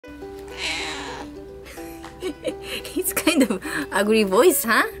It's kind of ugly voice,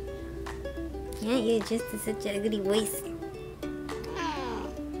 huh? Yeah, you're just such an ugly voice.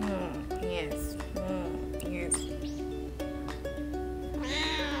 Yes. Yes.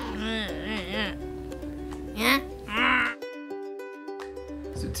 Yeah.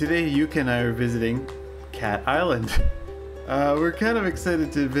 So today Yuka and I are visiting Cat Island. We're kind of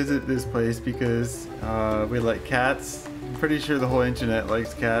excited to visit this place because we like cats. I'm pretty sure the whole internet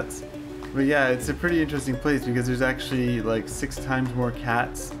likes cats. But yeah, it's a pretty interesting place because there's actually like 6 times more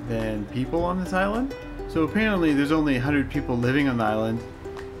cats than people on this island. So apparently there's only 100 people living on the island.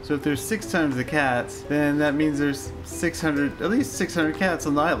 So if there's 6 times the cats, then that means there's at least 600 cats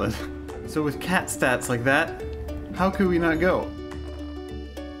on the island. So with cat stats like that, how could we not go?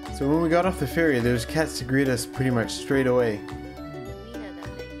 So when we got off the ferry, there's cats to greet us pretty much straight away.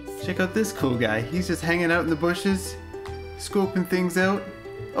 Check out this cool guy. He's just hanging out in the bushes, scoping things out.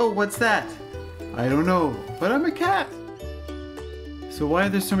 Oh, what's that? I don't know, but I'm a cat. So why are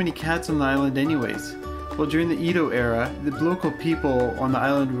there so many cats on the island anyways? Well, during the Edo era, the local people on the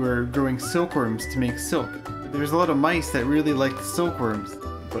island were growing silkworms to make silk. There's a lot of mice that really liked silkworms,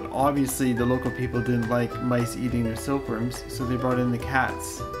 but obviously the local people didn't like mice eating their silkworms, so they brought in the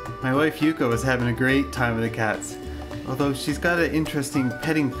cats. My wife Yuka was having a great time with the cats, although she's got an interesting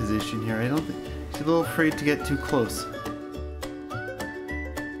petting position here. She's a little afraid to get too close.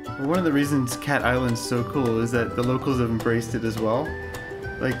 Well, one of the reasons Cat Island's so cool is that the locals have embraced it as well.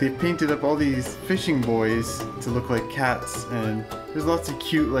 Like, they've painted up all these fishing buoys to look like cats, and there's lots of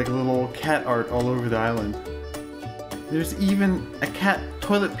cute like little cat art all over the island. There's even a cat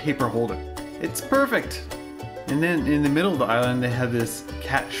toilet paper holder. It's perfect! And then in the middle of the island they have this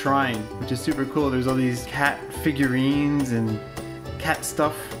cat shrine, which is super cool. There's all these cat figurines and cat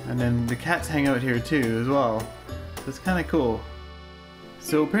stuff, and then the cats hang out here too as well. So it's kind of cool.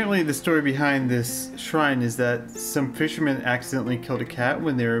 So apparently the story behind this shrine is that some fishermen accidentally killed a cat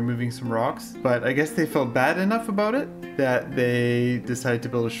when they were moving some rocks, but I guess they felt bad enough about it that they decided to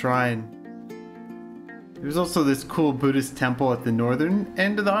build a shrine. There's also this cool Buddhist temple at the northern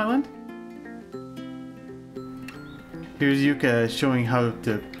end of the island. Here's Yuka showing how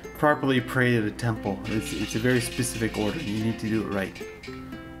to properly pray at a temple. It's a very specific order. You need to do it right.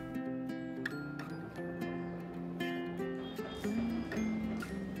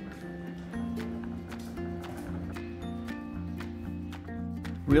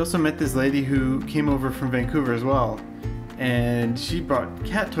 We also met this lady who came over from Vancouver as well, and she brought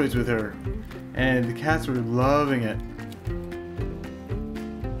cat toys with her, and the cats were loving it.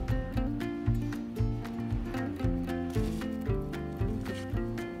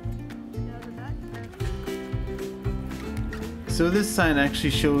 So this sign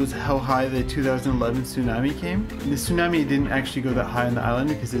actually shows how high the 2011 tsunami came. The tsunami didn't actually go that high on the island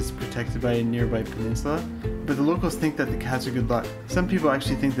because it's protected by a nearby peninsula, but the locals think that the cats are good luck. Some people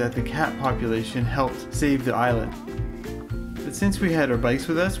actually think that the cat population helped save the island. But since we had our bikes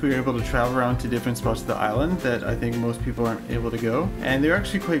with us, we were able to travel around to different spots of the island that I think most people aren't able to go, and they're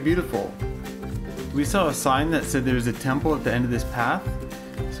actually quite beautiful. We saw a sign that said there was a temple at the end of this path,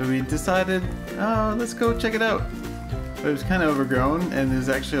 so we decided, oh, let's go check it out. But it was kind of overgrown, and there's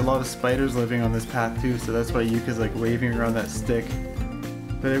actually a lot of spiders living on this path too, so that's why Yuka's like waving around that stick.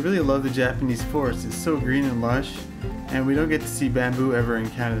 But I really love the Japanese forest. It's so green and lush, and we don't get to see bamboo ever in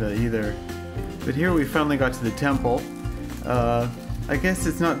Canada either. But here we finally got to the temple. I guess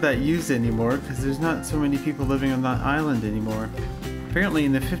it's not that used anymore because there's not so many people living on that island anymore. Apparently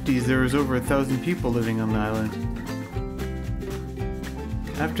in the 50s there was over 1,000 people living on the island.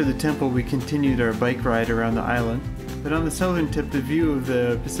 After the temple we continued our bike ride around the island. But on the southern tip, the view of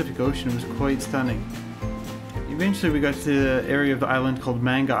the Pacific Ocean was quite stunning. Eventually we got to the area of the island called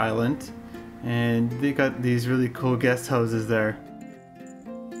Manga Island, and they got these really cool guest houses there.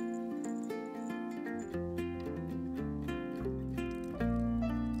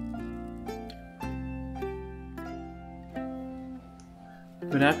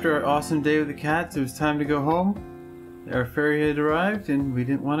 But after our awesome day with the cats, it was time to go home. Our ferry had arrived and we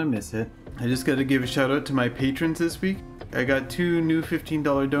didn't want to miss it. I just got to give a shout out to my patrons this week. I got 2 new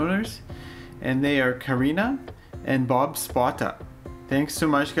 $15 donors, and they are Karina and Bob Spota. Thanks so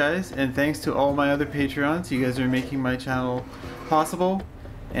much, guys, and thanks to all my other Patreons. You guys are making my channel possible,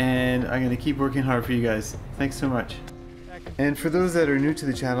 and I'm going to keep working hard for you guys. Thanks so much. And for those that are new to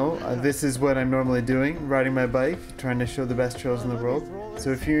the channel, this is what I'm normally doing, riding my bike, trying to show the best trails in the world.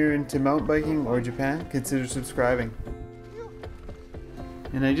 So if you're into mountain biking or Japan, consider subscribing.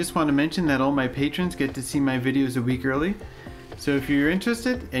 And I just want to mention that all my patrons get to see my videos a week early. So if you're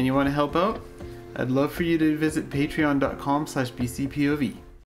interested and you want to help out, I'd love for you to visit patreon.com/bcpov.